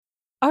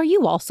Are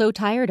you also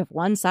tired of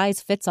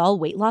one-size-fits-all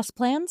weight loss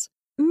plans?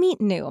 Meet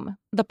Noom,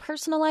 the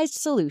personalized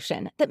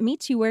solution that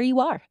meets you where you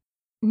are.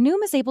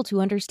 Noom is able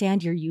to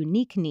understand your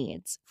unique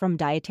needs, from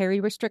dietary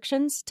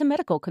restrictions to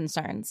medical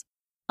concerns.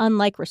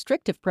 Unlike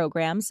restrictive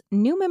programs,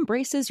 Noom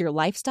embraces your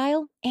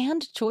lifestyle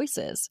and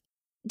choices.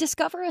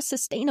 Discover a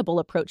sustainable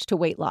approach to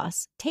weight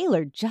loss,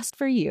 tailored just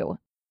for you.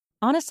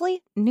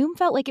 Honestly, Noom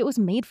felt like it was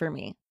made for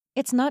me.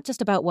 It's not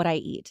just about what I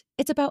eat,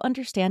 it's about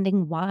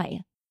understanding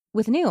why.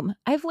 With Noom,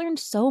 I've learned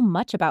so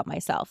much about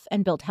myself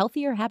and built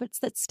healthier habits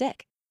that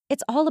stick.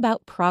 It's all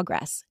about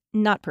progress,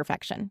 not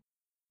perfection.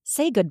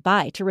 Say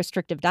goodbye to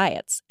restrictive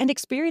diets and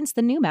experience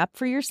the Noom app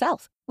for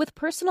yourself with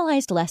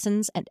personalized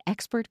lessons and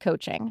expert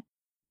coaching.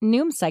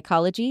 Noom's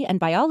psychology and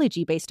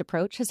biology-based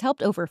approach has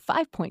helped over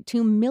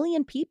 5.2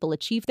 million people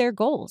achieve their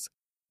goals.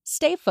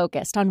 Stay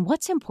focused on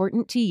what's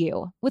important to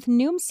you with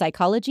Noom's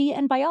psychology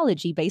and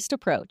biology-based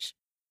approach.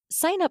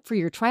 Sign up for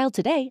your trial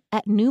today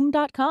at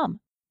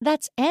Noom.com.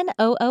 That's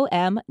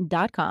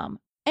Noom.com.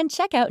 And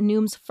check out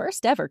Noom's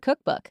first ever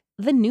cookbook,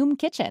 The Noom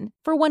Kitchen,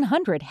 for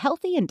 100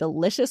 healthy and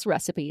delicious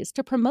recipes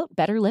to promote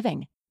better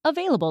living.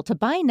 Available to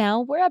buy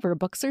now wherever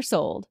books are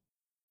sold.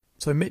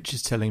 So Mitch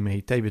is telling me,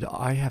 David,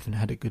 I haven't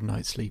had a good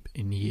night's sleep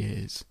in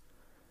years.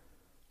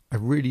 I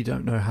really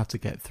don't know how to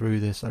get through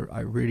this. I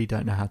really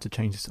don't know how to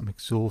change this. I'm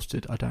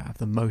exhausted. I don't have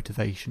the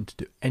motivation to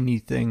do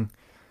anything.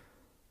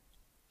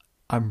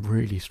 I'm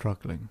really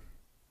struggling.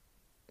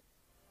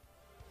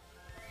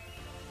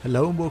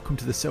 Hello and welcome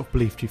to the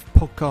Self-Belief Chief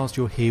podcast.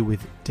 You're here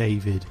with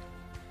David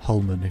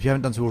Holman. If you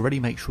haven't done so already,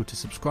 make sure to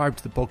subscribe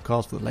to the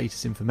podcast for the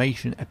latest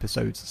information,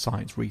 episodes,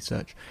 science,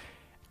 research,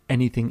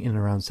 anything in and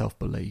around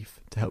self-belief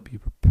to help you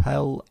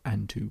propel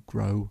and to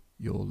grow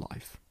your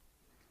life.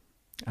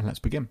 And let's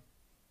begin.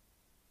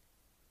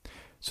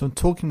 So I'm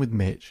talking with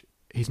Mitch.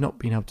 He's not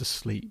been able to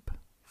sleep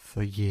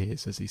for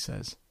years, as he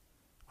says.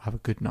 I have a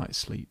good night's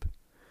sleep.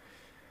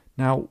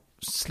 Now,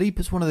 sleep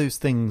is one of those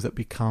things that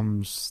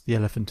becomes the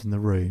elephant in the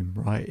room,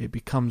 right? It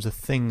becomes a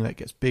thing that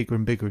gets bigger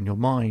and bigger in your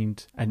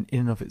mind, and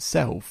in and of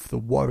itself, the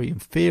worry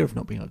and fear of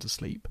not being able to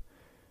sleep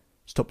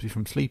stops you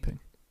from sleeping.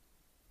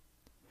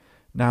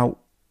 Now,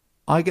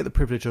 I get the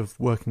privilege of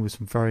working with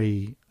some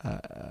very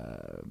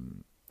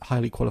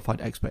highly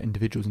qualified expert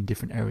individuals in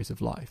different areas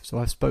of life. So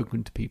I've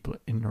spoken to people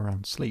in and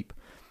around sleep.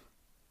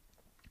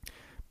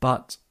 So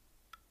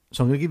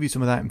I'm going to give you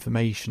some of that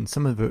information,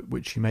 some of it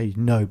which you may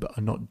know but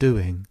are not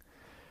doing,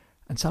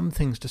 and some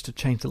things just to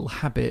change little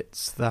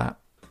habits that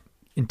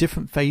in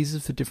different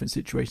phases for different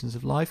situations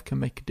of life can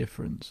make a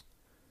difference.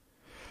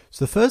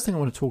 So the first thing I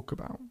want to talk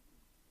about,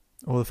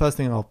 or the first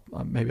thing I'll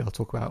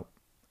talk about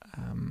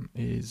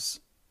is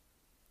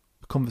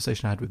a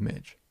conversation I had with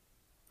Mitch.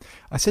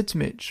 I said to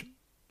Mitch,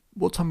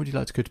 what time would you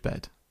like to go to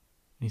bed?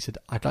 And he said,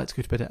 I'd like to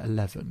go to bed at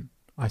 11.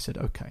 I said,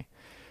 okay,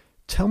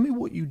 tell me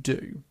what you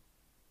do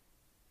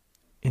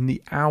in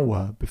the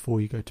hour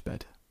before you go to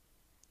bed.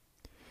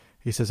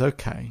 He says,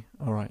 okay,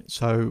 all right.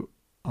 So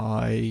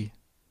I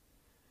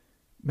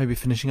maybe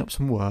finishing up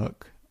some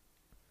work.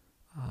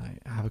 I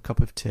have a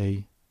cup of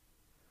tea.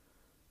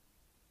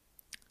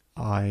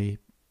 I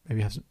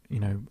maybe have,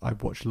 I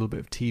watch a little bit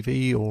of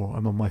TV, or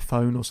I'm on my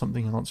phone or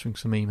something answering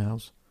some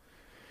emails.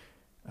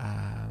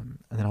 And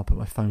then I'll put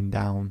my phone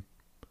down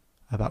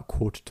about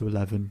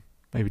 11:15,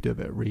 maybe do a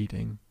bit of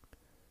reading,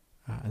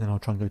 and then I'll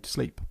try and go to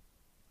sleep.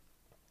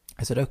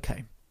 I said,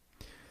 okay.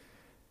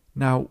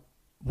 Now,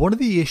 one of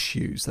the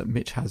issues that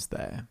Mitch has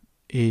there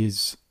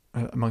is,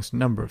 amongst a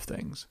number of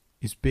things,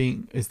 is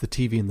the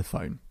TV and the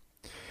phone.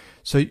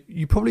 So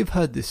you probably have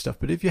heard this stuff,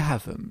 but if you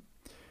haven't,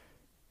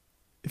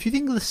 if you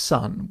think of the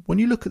sun, when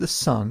you look at the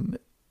sun,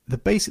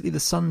 basically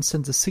the sun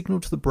sends a signal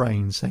to the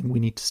brain saying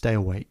we need to stay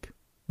awake.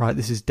 Right,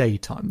 this is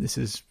daytime, this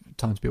is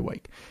time to be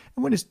awake.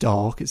 And when it's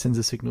dark, it sends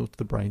a signal to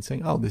the brain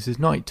saying, oh, this is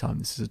nighttime,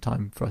 this is a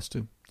time for us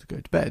to go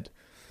to bed.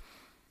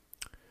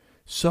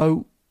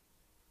 So,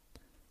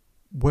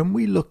 when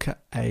we look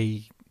at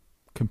a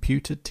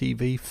computer,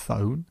 TV,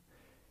 phone,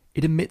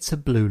 it emits a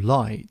blue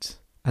light.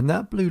 And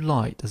that blue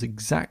light does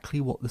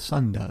exactly what the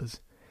sun does.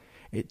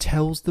 It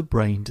tells the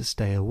brain to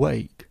stay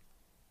awake.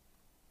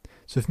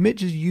 So if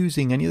Mitch is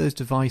using any of those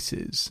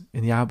devices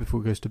in the hour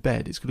before he goes to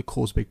bed, it's going to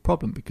cause a big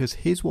problem, because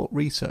here's what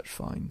research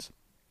finds.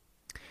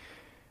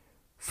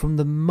 From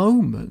the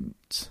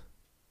moment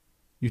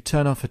you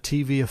turn off a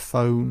TV, a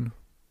phone,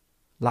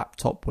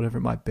 laptop, whatever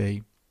it might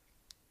be,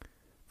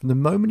 from the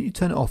moment you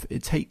turn it off,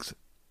 it takes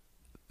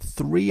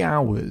 3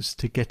 hours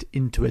to get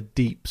into a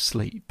deep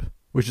sleep,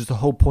 which is the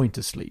whole point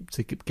of sleep,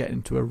 to get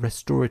into a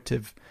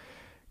restorative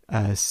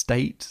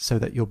state so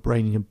that your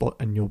brain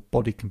and your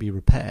body can be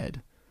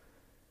repaired.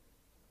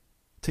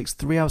 It takes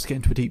 3 hours to get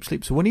into a deep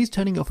sleep. So when he's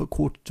turning off at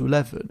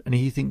 11:15 and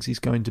he thinks he's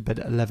going to bed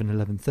at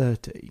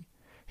 11:30,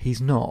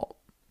 he's not.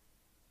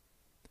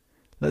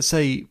 Let's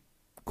say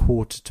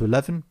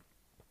 11:15,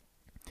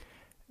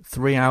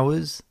 3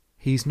 hours,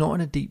 he's not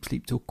in a deep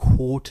sleep till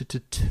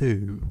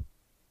 1:45.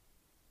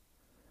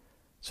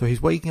 So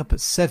he's waking up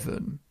at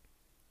 7.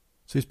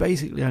 So he's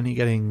basically only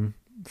getting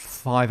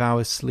 5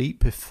 hours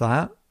sleep, if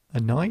that,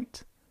 a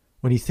night.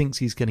 when he thinks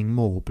he's getting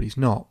more, but he's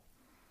not.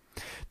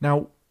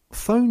 Now,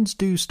 phones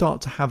do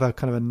start to have a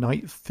kind of a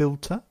night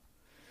filter.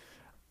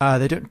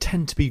 They don't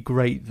tend to be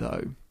great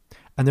though.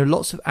 And there are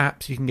lots of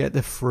apps you can get,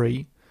 they're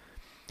free,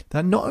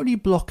 that not only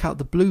block out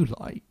the blue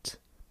light,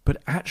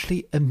 but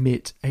actually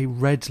emit a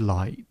red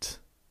light.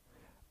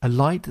 A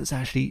light that's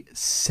actually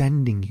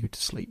sending you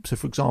to sleep. So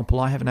for example,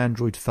 I have an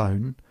Android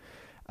phone.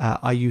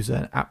 I use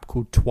an app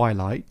called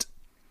Twilight.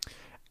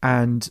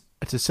 And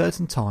at a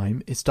certain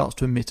time, it starts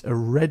to emit a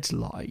red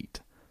light.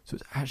 So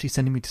it's actually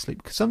sending me to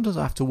sleep. Because sometimes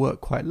I have to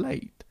work quite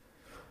late.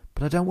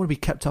 But I don't want to be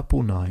kept up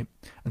all night.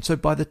 And so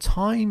by the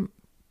time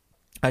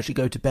I actually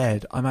go to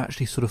bed, I'm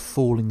actually sort of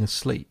falling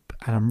asleep.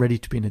 And I'm ready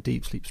to be in a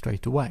deep sleep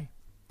straight away.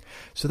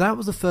 So that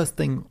was the first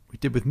thing we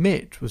did with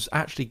Mitch, was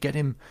actually get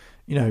him,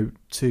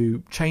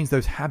 to change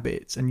those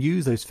habits and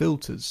use those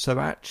filters. So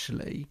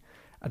actually,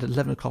 at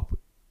 11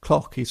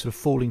 o'clock, he's sort of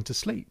falling to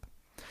sleep.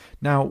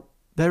 Now,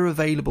 they're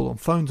available on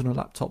phones and on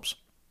laptops.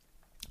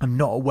 I'm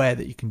not aware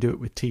that you can do it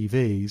with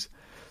TVs.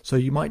 So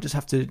you might just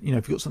have to, if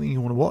you've got something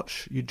you want to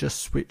watch, you just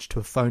switch to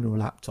a phone or a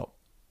laptop.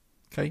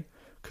 Okay?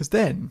 Because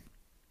then,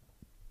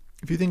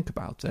 if you think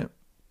about it,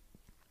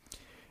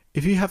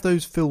 if you have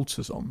those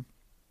filters on,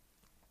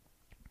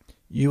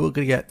 you are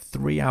going to get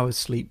 3 hours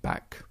sleep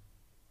back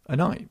a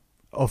night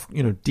of,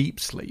 deep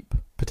sleep,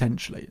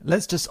 potentially.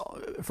 Let's just,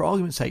 for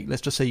argument's sake,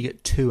 let's just say you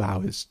get 2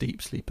 hours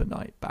deep sleep a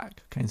night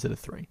back, okay, instead of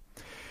 3.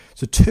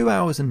 So 2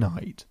 hours a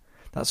night,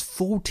 that's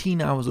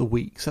 14 hours a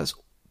week. So that's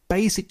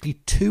basically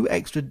 2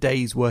 extra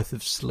days worth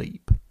of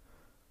sleep,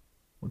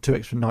 or 2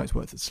 extra nights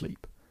worth of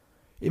sleep.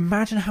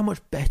 Imagine how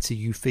much better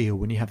you feel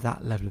when you have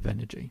that level of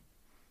energy.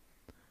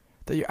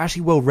 That you're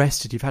actually well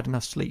rested, you've had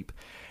enough sleep.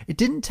 It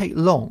didn't take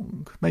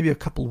long, maybe a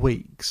couple of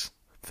weeks,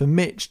 for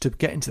Mitch to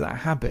get into that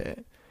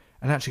habit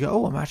and actually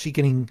go, I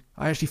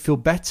actually feel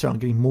better, I'm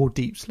getting more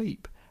deep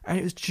sleep. And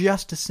it was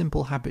just a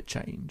simple habit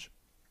change.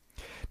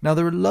 Now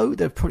there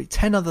are probably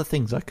 10 other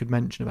things I could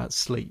mention about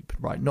sleep,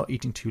 right? Not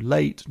eating too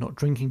late, not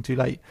drinking too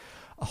late,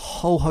 a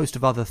whole host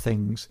of other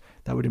things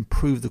that would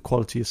improve the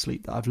quality of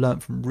sleep that I've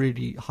learned from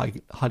really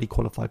highly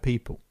qualified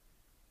people.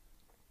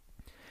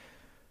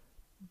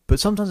 But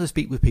sometimes I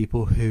speak with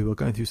people who are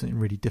going through something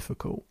really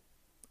difficult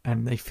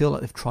and they feel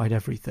like they've tried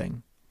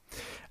everything.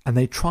 And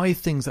they try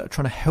things that are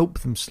trying to help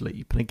them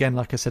sleep. And again,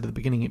 like I said at the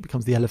beginning, it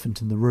becomes the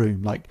elephant in the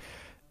room. Like,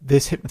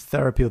 this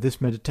hypnotherapy or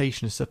this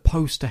meditation is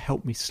supposed to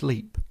help me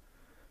sleep,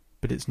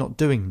 but it's not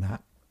doing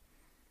that.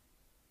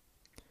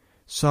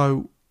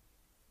 So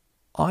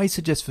I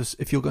suggest,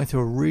 if you're going through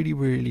a really,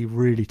 really,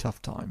 really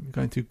tough time, you're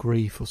going through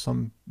grief or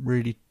some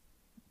really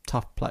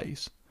tough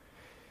place,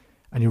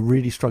 and you're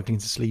really struggling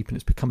to sleep and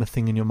it's become a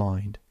thing in your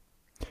mind,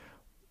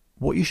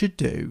 what you should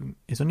do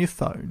is on your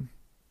phone,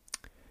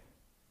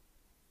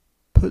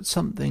 put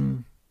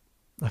something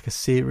like a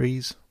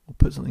series or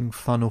put something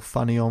fun or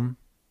funny on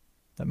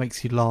that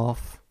makes you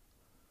laugh.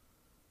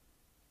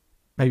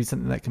 Maybe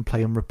something that can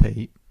play on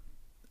repeat,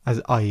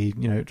 i.e.,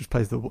 it just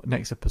plays the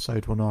next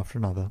episode one after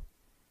another.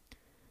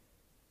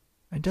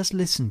 And just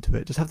listen to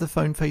it. Just have the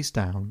phone face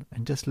down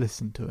and just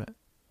listen to it.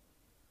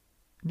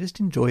 And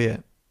just enjoy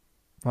it.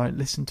 Right,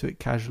 listen to it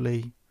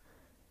casually,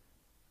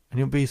 and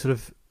you'll be sort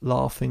of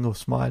laughing or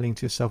smiling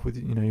to yourself with,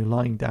 you're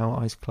lying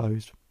down, eyes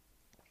closed.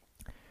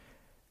 And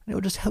it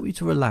will just help you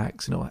to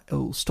relax, it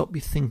will stop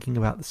you thinking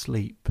about the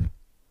sleep.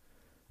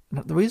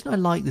 And the reason I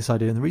like this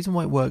idea, and the reason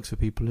why it works for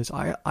people, is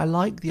I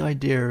like the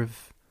idea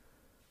of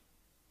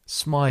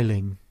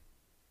smiling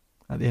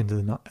at the end of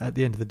the night, at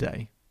the end of the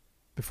day,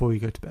 before you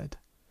go to bed.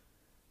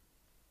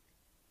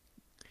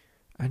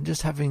 And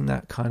just having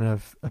that kind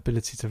of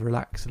ability to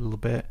relax a little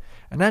bit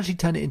and actually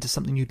turn it into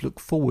something you'd look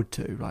forward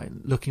to, right?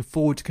 Looking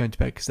forward to going to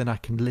bed because then I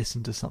can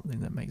listen to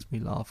something that makes me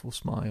laugh or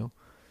smile.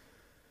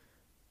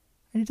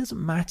 And it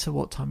doesn't matter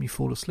what time you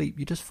fall asleep.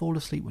 You just fall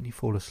asleep when you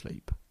fall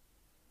asleep.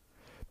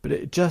 But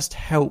it just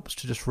helps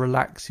to just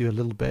relax you a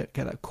little bit,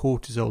 get that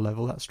cortisol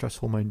level, that stress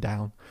hormone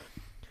down.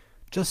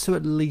 Just so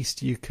at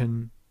least you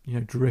can,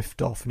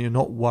 drift off and you're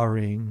not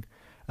worrying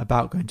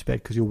about going to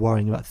bed because you're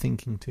worrying about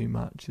thinking too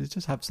much. It's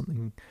just have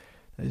something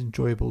that is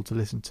enjoyable to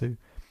listen to.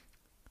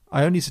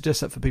 I only suggest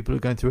that for people who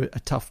are going through a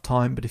tough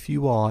time, but if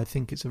you are, I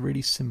think it's a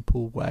really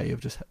simple way of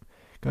just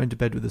going to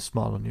bed with a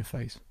smile on your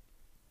face.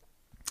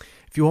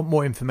 If you want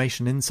more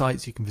information and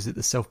insights, you can visit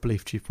the Self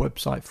Belief Chief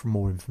website for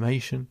more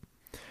information.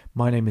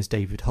 My name is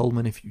David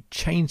Holman. If you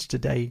change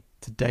today,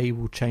 today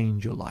will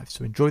change your life.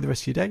 So enjoy the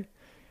rest of your day,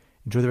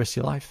 enjoy the rest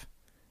of your life,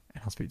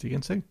 and I'll speak to you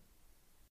again soon.